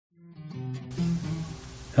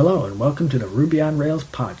Hello and welcome to the Ruby on Rails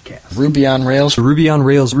podcast. Ruby on Rails. Ruby on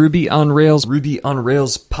Rails. Ruby on Rails. Ruby on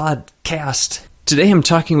Rails podcast. Today I'm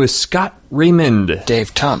talking with Scott Raymond,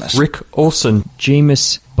 Dave Thomas, Rick Olson,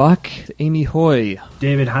 Jameis Buck, Amy Hoy,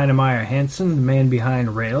 David Heinemeier Hansen, the man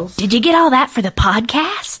behind Rails. Did you get all that for the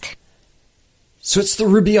podcast? So it's the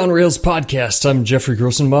Ruby on Rails podcast. I'm Jeffrey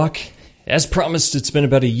Grossenbach. As promised, it's been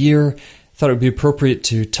about a year. I thought it would be appropriate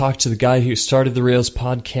to talk to the guy who started the Rails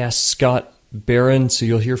podcast, Scott Barron, so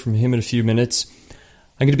you'll hear from him in a few minutes.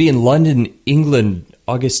 I'm going to be in London, England,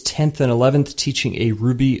 August 10th and 11th, teaching a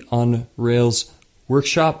Ruby on Rails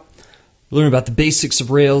workshop. Learn about the basics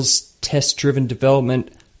of Rails, test-driven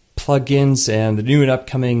development, plugins, and the new and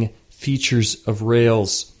upcoming features of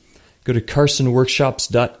Rails. Go to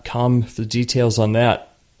carsonworkshops.com for the details on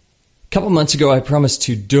that. A couple months ago, I promised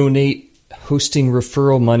to donate hosting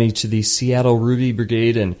referral money to the Seattle Ruby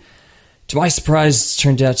Brigade, and to my surprise, it's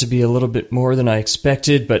turned out to be a little bit more than I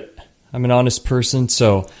expected, but I'm an honest person,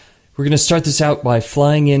 so we're going to start this out by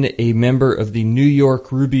flying in a member of the New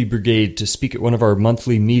York Ruby Brigade to speak at one of our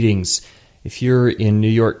monthly meetings. If you're in New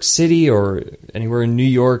York City or anywhere in New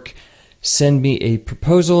York, send me a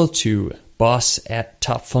proposal to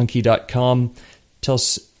boss@topfunky.com. Tell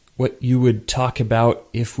us what you would talk about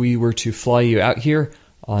if we were to fly you out here.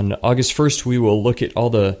 On August 1st, we will look at all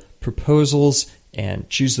the proposals and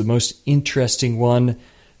choose the most interesting one,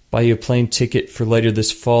 buy you a plane ticket for later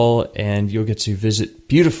this fall, and you'll get to visit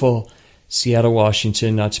beautiful Seattle,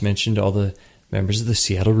 Washington, not to mention all the members of the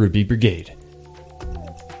Seattle Ruby Brigade.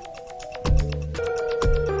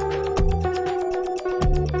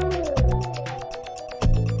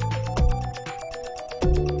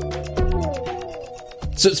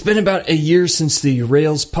 So it's been about a year since the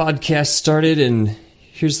Rails podcast started, and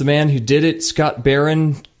here's the man who did it, Scott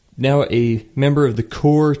Barron, now a member of the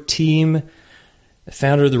core team,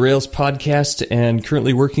 founder of the Rails podcast, and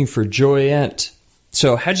currently working for Joyent.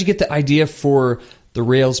 So how'd you get the idea for the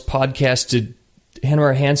Rails podcast? Did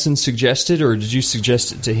Heinemeier Hansen suggest it, or did you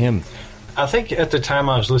suggest it to him? I think at the time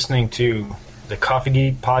I was listening to the Coffee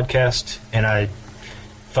Geek podcast, and I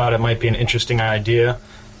thought it might be an interesting idea.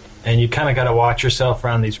 And you kind of got to watch yourself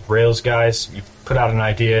around these Rails guys. You put out an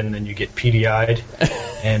idea, and then you get PDI'd.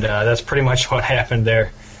 And that's pretty much what happened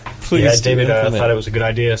there. Please, yeah, David thought it was a good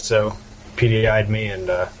idea, so PDI'd me,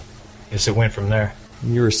 and I guess it went from there.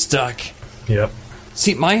 You were stuck. Yep.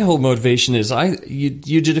 See, my whole motivation is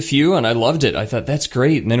you did a few, and I loved it. I thought, that's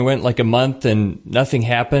great. And then it went like a month, and nothing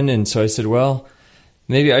happened. And so I said, well,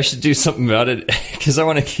 maybe I should do something about it, because I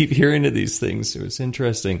want to keep hearing of these things. It was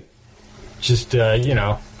interesting. Just,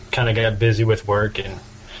 kind of got busy with work, and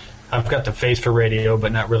I've got the face for radio,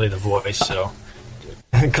 but not really the voice, so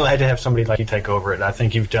glad to have somebody like you take over it. I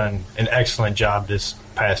think you've done an excellent job this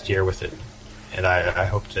past year with it, and I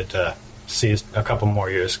hope that see a couple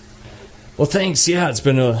more years. Well, thanks. Yeah, it's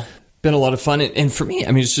been a lot of fun, and for me,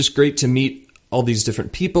 I mean, it's just great to meet all these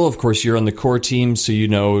different people. Of course, you're on the core team, so you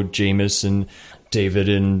know Jameis and David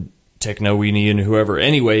and Techno Weenie and whoever.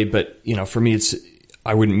 Anyway, but for me,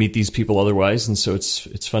 I wouldn't meet these people otherwise, and so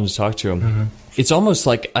it's fun to talk to them. Mm-hmm. It's almost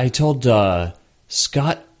like I told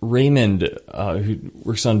Scott Raymond, who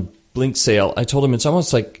works on Blink Sale, I told him it's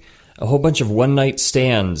almost like a whole bunch of one-night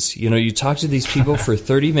stands. You talk to these people for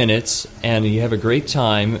 30 minutes, and you have a great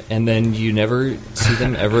time, and then you never see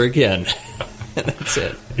them ever again. And that's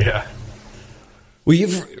it. Yeah. Well,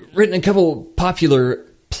 you've written a couple popular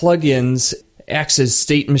plugins, acts as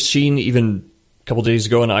state machine, even a couple days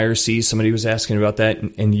ago in IRC, somebody was asking about that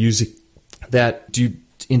and using that. Do you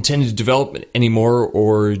intend to develop it anymore,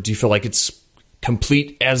 or do you feel like it's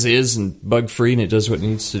complete as is and bug-free and it does what it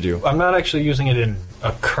needs to do? I'm not actually using it in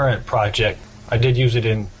a current project. I did use it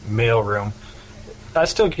in Mailroom. I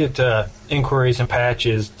still get inquiries and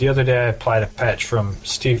patches. The other day I applied a patch from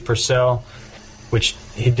Steve Purcell, which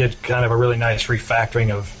he did kind of a really nice refactoring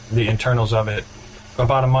of the internals of it.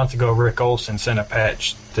 About a month ago, Rick Olson sent a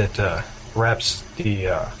patch that wraps the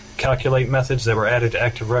calculate methods that were added to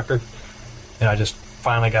Active Record, and I just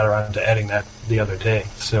finally got around to adding that the other day.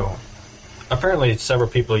 So apparently several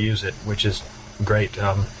people use it, which is great.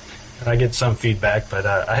 And I get some feedback, but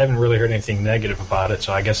I haven't really heard anything negative about it,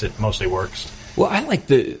 so I guess it mostly works. Well, I like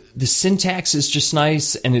the syntax is just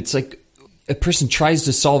nice, and it's like a person tries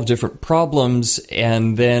to solve different problems,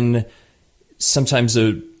 and then sometimes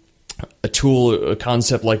a tool, a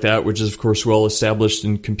concept like that, which is, of course, well established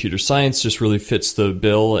in computer science, just really fits the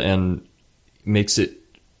bill and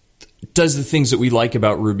does the things that we like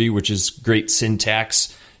about Ruby, which is great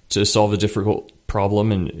syntax to solve a difficult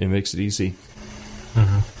problem, and it makes it easy.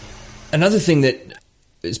 Mm-hmm. Another thing that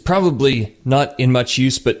is probably not in much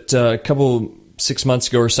use, but a couple 6 months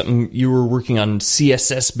ago or something, you were working on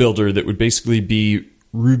CSS Builder that would basically be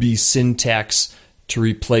Ruby syntax to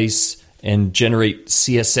replace and generate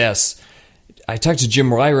CSS. I talked to Jim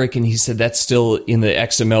Wyrick, and he said that's still in the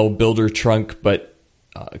XML Builder trunk, but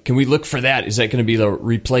can we look for that? Is that going to be the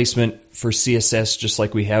replacement for CSS, just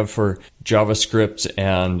like we have for JavaScript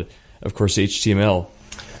and, of course, HTML?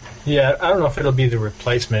 Yeah, I don't know if it'll be the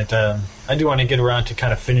replacement. I do want to get around to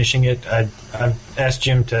kind of finishing it. I've asked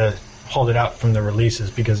Jim to hold it out from the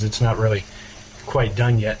releases because it's not really quite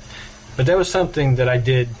done yet. But that was something that I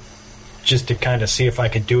did just to kind of see if I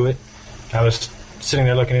could do it. I was sitting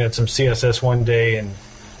there looking at some CSS one day, and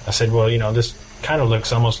I said, well, this kind of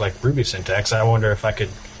looks almost like Ruby syntax. I wonder if I could,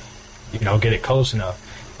 get it close enough.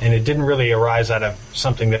 And it didn't really arise out of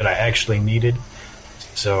something that I actually needed.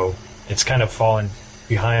 So it's kind of fallen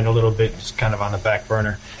behind a little bit. It's kind of on the back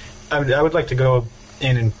burner. I would like to go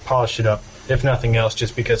in and polish it up, if nothing else,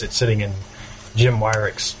 just because it's sitting in Jim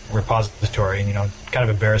Wyrick's repository. And, kind of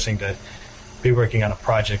embarrassing to be working on a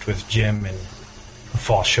project with Jim and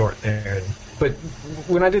fall short there. But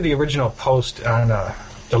when I did the original post on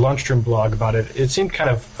the Lunchroom blog about it, it seemed kind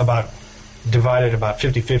of divided about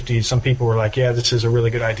 50-50. Some people were like, yeah, this is a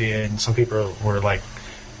really good idea, and some people were like,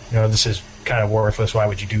 this is kind of worthless, why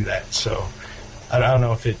would you do that? So I don't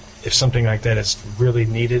know if something like that is really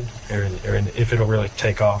needed or if it'll really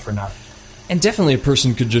take off or not. And definitely a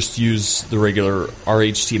person could just use the regular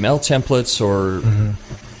RHTML templates or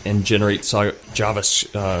and generate CSS.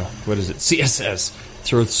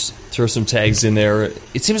 Throw some tags in there.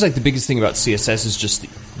 It seems like the biggest thing about CSS is just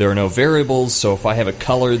there are no variables, so if I have a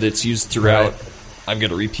color that's used throughout, right, I'm going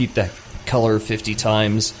to repeat that color 50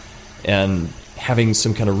 times, and having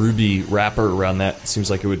some kind of Ruby wrapper around that seems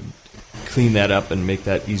like it would clean that up and make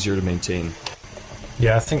that easier to maintain.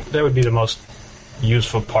 Yeah, I think that would be the most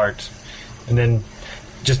useful part. And then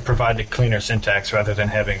just provide a cleaner syntax rather than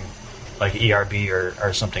having like ERB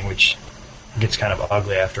or something, which gets kind of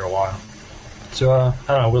ugly after a while. So, I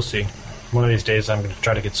don't know, we'll see. One of these days I'm going to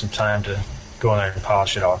try to get some time to go in there and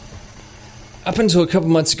polish it off. Up until a couple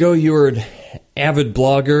months ago, you were an avid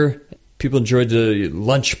blogger. People enjoyed the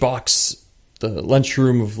Lunchbox, the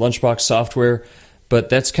lunchroom of Lunchbox software, but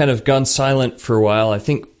that's kind of gone silent for a while. I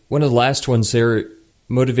think one of the last ones there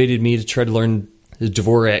motivated me to try to learn the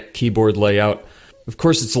Dvorak keyboard layout. Of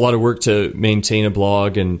course, it's a lot of work to maintain a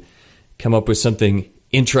blog and come up with something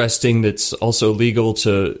interesting that's also legal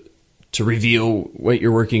to reveal what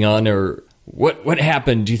you're working on, or what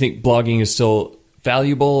happened. Do you think blogging is still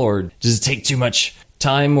valuable, or does it take too much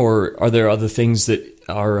time, or are there other things that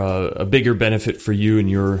are a bigger benefit for you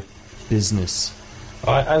and your business?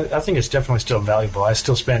 I think it's definitely still valuable. I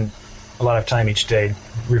still spend a lot of time each day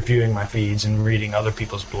reviewing my feeds and reading other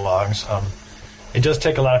people's blogs. It does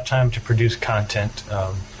take a lot of time to produce content.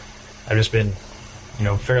 I've just been,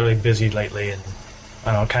 fairly busy lately, and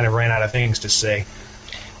I don't know, kind of ran out of things to say.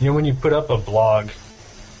 When you put up a blog,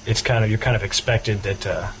 you're kind of expected that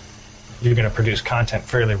you're going to produce content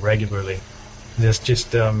fairly regularly. It's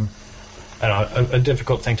just a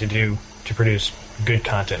difficult thing to do, to produce good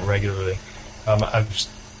content regularly. I'm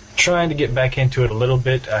trying to get back into it a little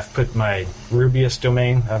bit. I've put my Rubius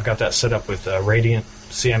domain. I've got that set up with Radiant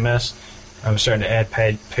CMS. I'm starting to add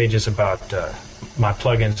pages about my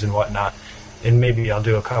plugins and whatnot, and maybe I'll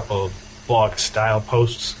do a couple blog style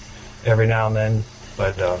posts every now and then.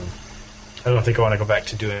 But I don't think I want to go back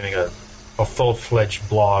to doing a full-fledged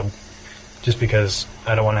blog, just because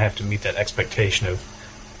I don't want to have to meet that expectation of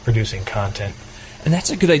producing content. And that's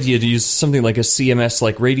a good idea, to use something like a CMS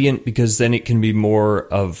like Radiant, because then it can be more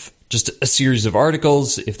of just a series of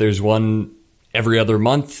articles. If there's one every other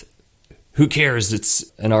month, who cares?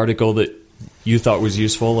 It's an article that you thought was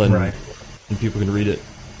useful, and, right, and people can read it.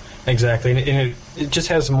 Exactly, and it just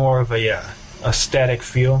has more of a static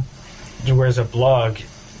feel. Whereas a blog,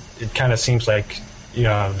 it kind of seems like,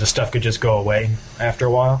 the stuff could just go away after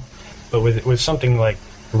a while. But with something like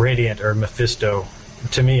Radiant or Mephisto,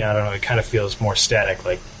 to me, I don't know, it kind of feels more static.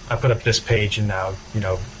 Like, I put up this page, and now,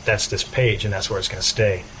 that's this page, and that's where it's going to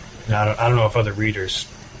stay. And I don't know if other readers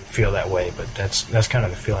feel that way, but that's kind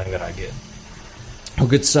of the feeling that I get. Oh,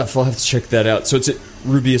 good stuff. I'll have to check that out. So it's at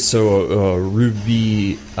Rubius, so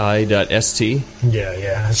rubi.st.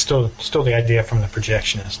 Yeah. It's still the idea from the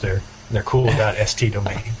projectionist. They're cool.st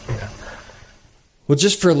domain. Yeah. Well,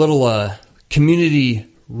 just for a little community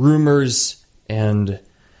rumors and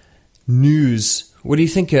news, what do you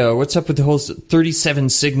think? What's up with the whole 37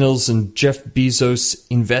 Signals and Jeff Bezos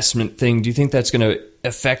investment thing? Do you think that's going to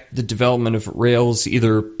affect the development of Rails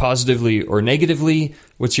either positively or negatively?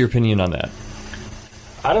 What's your opinion on that?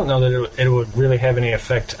 I don't know that it would really have any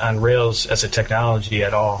effect on Rails as a technology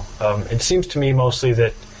at all. It seems to me mostly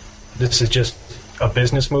that this is just a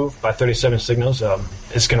business move by 37 Signals.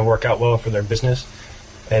 It's going to work out well for their business,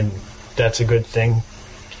 and that's a good thing.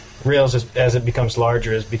 Rails, as it becomes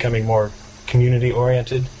larger, is becoming more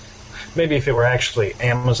community-oriented. Maybe if it were actually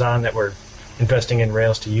Amazon that were investing in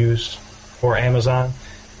Rails to use for Amazon,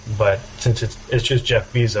 but since it's just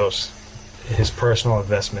Jeff Bezos, his personal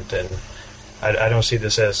investment, then I don't see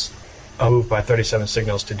this as a move by 37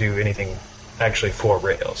 Signals to do anything actually for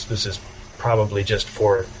Rails. This is probably just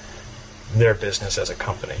for their business as a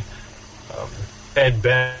company. At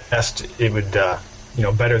best, it would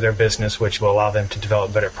better their business, which will allow them to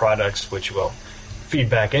develop better products, which will feed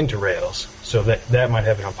back into Rails. So that might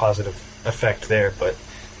have a positive effect there, but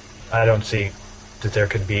I don't see that there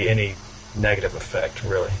could be any negative effect,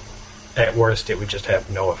 really. At worst, it would just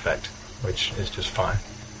have no effect, which is just fine.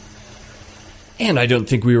 And I don't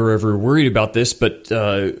think we were ever worried about this, but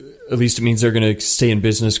at least it means they're going to stay in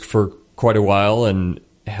business for quite a while and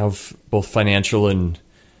have both financial and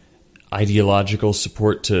ideological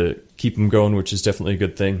support to keep them going, which is definitely a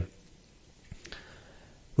good thing.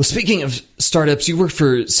 Well, speaking of startups, you worked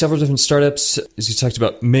for several different startups. As you talked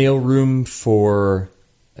about Mailroom for...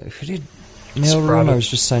 Who did Mailroom? Sprouted. I was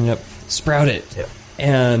just signing up. Sprouted. Yep.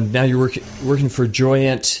 And now you're working for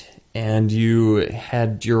Joyent, and you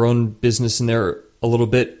had your own business in there a little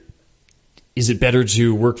bit. Is it better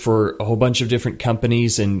to work for a whole bunch of different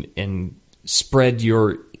companies and spread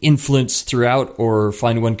your influence throughout, or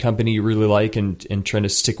find one company you really like and trying to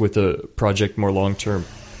stick with a project more long term?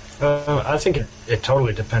 I think it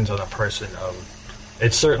totally depends on the person.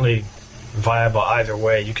 It's certainly viable either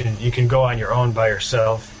way. You can go on your own by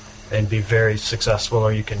yourself and be very successful,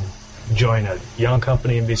 or you can join a young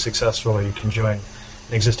company and be successful, or you can join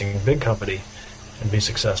an existing big company and be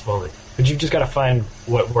successful. But you just got to find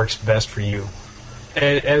what works best for you.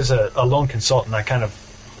 As a lone consultant, I kind of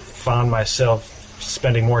found myself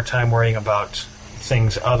spending more time worrying about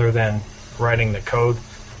things other than writing the code.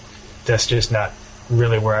 That's just not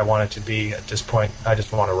really where I want it to be at this point. I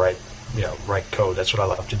just want to write code. That's what I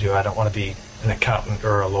love to do. I don't want to be an accountant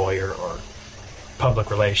or a lawyer or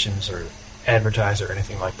public relations or advertiser or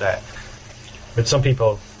anything like that. But some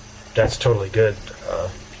people, that's totally good.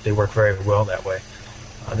 They work very well that way.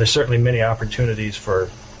 There's certainly many opportunities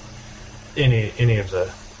for any of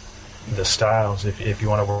the styles. If you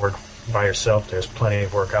want to work by yourself, there's plenty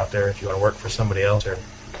of work out there. If you want to work for somebody else, there are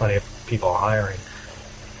plenty of people hiring.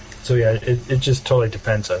 So yeah, it just totally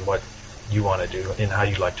depends on what you want to do and how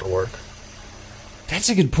you like to work. That's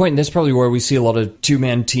a good point. And that's probably where we see a lot of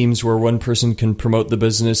two-man teams where one person can promote the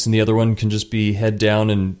business and the other one can just be head down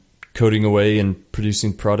and coding away and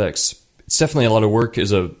producing products. It's definitely a lot of work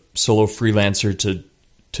as a solo freelancer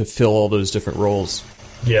to fill all those different roles.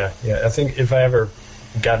 Yeah. I think if I ever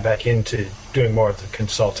got back into doing more of the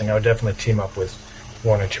consulting, I would definitely team up with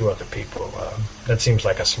one or two other people. That seems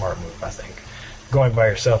like a smart move, I think. Going by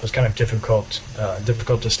yourself is kind of difficult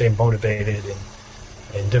to stay motivated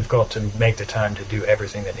and difficult to make the time to do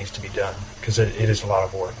everything that needs to be done, because it is a lot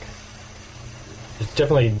of work. It's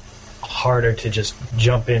definitely harder to just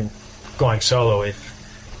jump in going solo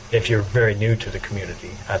if you're very new to the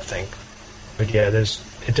community, I think. But yeah, it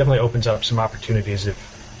definitely opens up some opportunities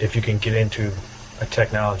if you can get into a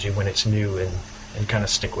technology when it's new and kind of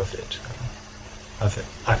stick with it.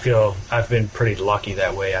 I feel I've been pretty lucky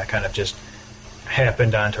that way. I kind of just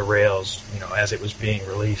happened onto Rails, as it was being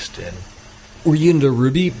released. And were you into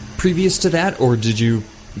Ruby previous to that, or did you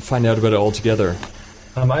find out about it altogether?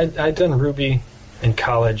 I'd done Ruby in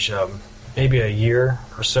college, maybe a year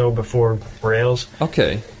or so before Rails.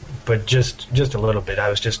 Okay. But just a little bit. I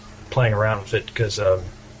was just playing around with it because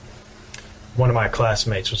one of my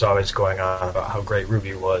classmates was always going on about how great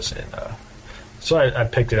Ruby was, and so I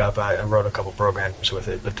picked it up. I wrote a couple programs with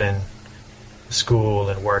it, but then school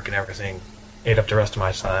and work and everything ate up the rest of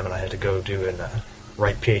my time, and I had to go do and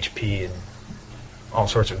write PHP and all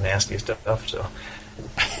sorts of nasty stuff. So,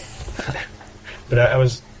 but I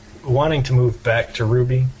was wanting to move back to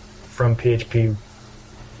Ruby from PHP,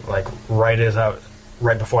 like right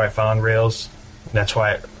before I found Rails. And that's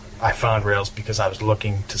why I found Rails, because I was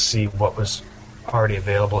looking to see what was already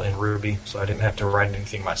available in Ruby, so I didn't have to write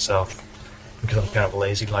anything myself, because I'm kind of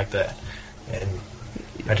lazy like that. And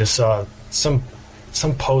I just saw some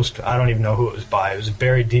post, I don't even know who it was by. It was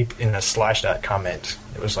buried deep in a Slashdot comment.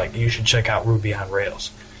 It was like, you should check out Ruby on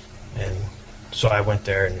Rails. And so I went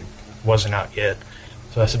there, and it wasn't out yet.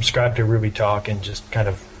 So I subscribed to Ruby Talk and just kind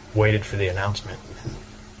of waited for the announcement.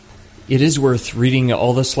 It is worth reading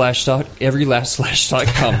all the every last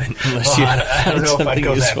Slashdot comment, unless you I don't know if I'd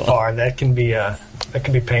go that far. That can be that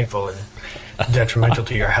can be painful and detrimental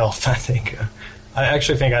to your health. I think. I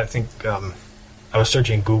think I was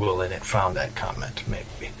searching Google and it found that comment.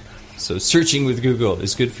 Maybe. So searching with Google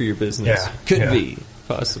is good for your business. Yeah, Could be,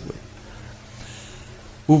 possibly.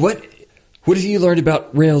 Well, what have you learned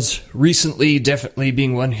about Rails recently? Definitely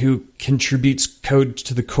being one who contributes code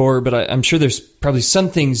to the core, but I'm sure there's probably some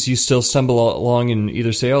things you still stumble along and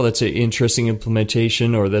either say, oh, that's an interesting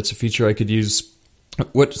implementation, or that's a feature I could use.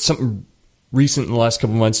 What's something recent in the last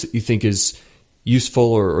couple of months that you think is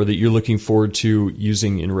useful or that you're looking forward to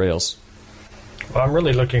using in Rails? Well, I'm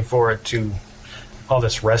really looking forward to all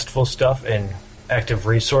this RESTful stuff and active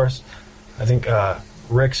resource. I think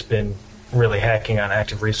Rick's been really hacking on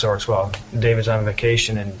active resource while David's on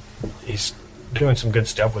vacation, and he's doing some good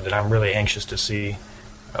stuff with it. I'm really anxious to see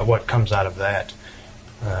what comes out of that,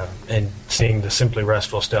 and seeing the simply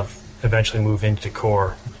RESTful stuff eventually move into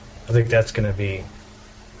core. I think that's going to be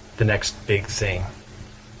the next big thing,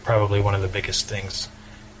 probably one of the biggest things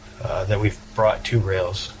that we've brought to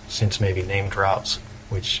Rails since maybe named routes,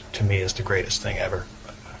 which to me is the greatest thing ever.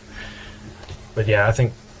 But yeah, I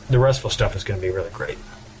think the RESTful stuff is going to be really great.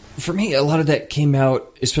 For me, a lot of that came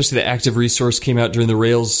out, especially the active resource came out during the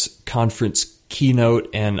Rails conference keynote,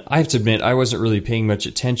 and I have to admit, I wasn't really paying much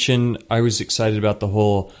attention. I was excited about the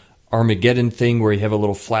whole Armageddon thing where you have a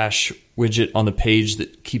little flash widget on the page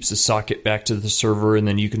that keeps the socket back to the server, and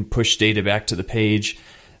then you can push data back to the page.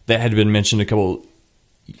 That had been mentioned a couple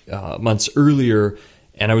months earlier,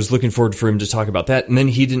 and I was looking forward for him to talk about that, and then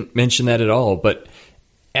he didn't mention that at all. But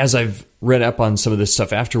as I've read up on some of this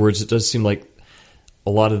stuff afterwards, it does seem like a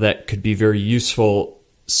lot of that could be very useful.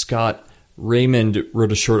 Scott Raymond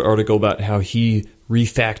wrote a short article about how he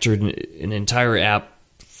refactored an entire app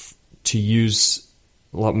to use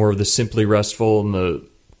a lot more of the simply RESTful and the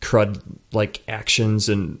CRUD-like actions,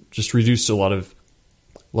 and just reduced a lot of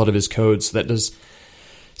his code. So that does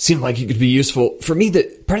seem like it could be useful. For me,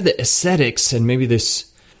 that part of the aesthetics, and maybe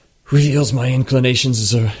this reveals my inclinations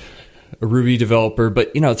as a Ruby developer,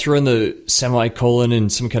 but throwing the semicolon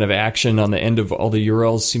and some kind of action on the end of all the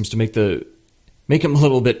URLs seems to make them a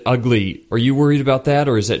little bit ugly. Are you worried about that,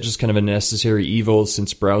 or is that just kind of a necessary evil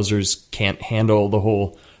since browsers can't handle the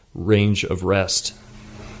whole range of REST?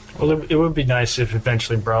 Well, it would be nice if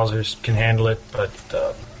eventually browsers can handle it, but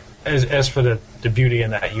as for the beauty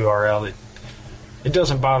in that URL, it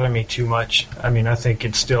doesn't bother me too much. I mean, I think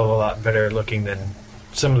it's still a lot better looking than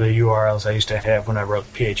some of the URLs I used to have when I wrote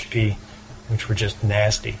PHP, which were just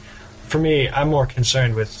nasty. For me, I'm more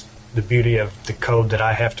concerned with the beauty of the code that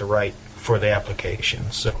I have to write for the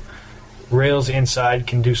application. So Rails inside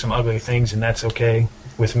can do some ugly things, and that's okay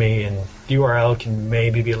with me, and the URL can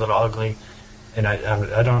maybe be a little ugly, and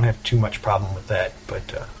I don't have too much problem with that.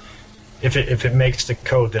 But if it makes the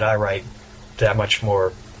code that I write that much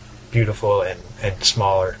more beautiful and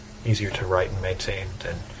smaller, easier to write and maintain,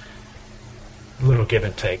 then a little give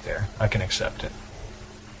and take there, I can accept it.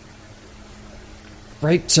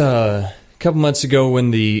 Right, a couple months ago when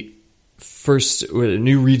the first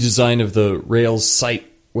new redesign of the Rails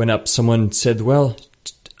site went up, someone said, well,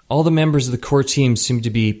 all the members of the core team seem to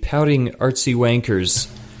be pouting artsy wankers.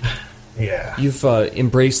 Yeah. You've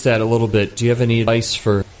embraced that a little bit. Do you have any advice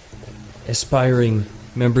for aspiring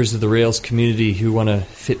members of the Rails community who want to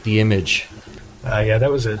fit the image? Yeah, that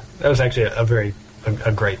was actually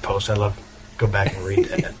a great post. I love go back and read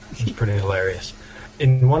that. It's pretty hilarious.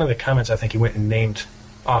 In one of the comments, I think he went and named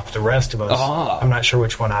off the rest of us. Oh. I'm not sure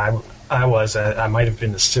which one I was. I might have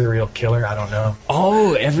been the serial killer. I don't know.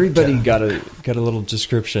 Oh, everybody got a little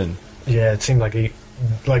description. Yeah, it seemed like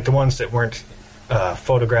the ones that weren't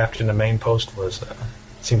photographed in the main post was. It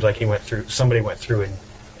seems like somebody went through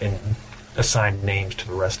and assigned names to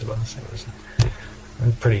the rest of us. It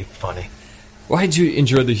was pretty funny. Why do you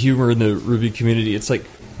enjoy the humor in the Ruby community? It's like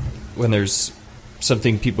when there's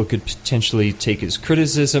something people could potentially take as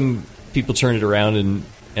criticism, people turn it around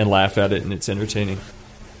and laugh at it, and it's entertaining.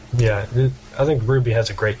 Yeah, I think Ruby has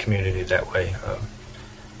a great community that way.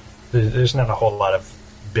 There's not a whole lot of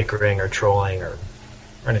bickering or trolling or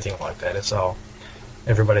anything like that. It's all,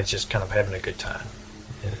 everybody's just kind of having a good time.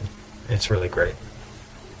 And it's really great.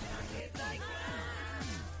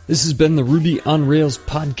 This has been the Ruby on Rails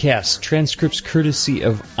podcast. Transcripts courtesy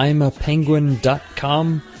of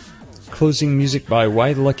imapenguin.com. Closing music by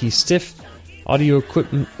Why the Lucky Stiff. Audio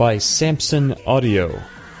equipment by Samson Audio.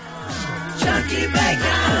 Chunky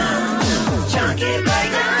bacon, chunky bacon.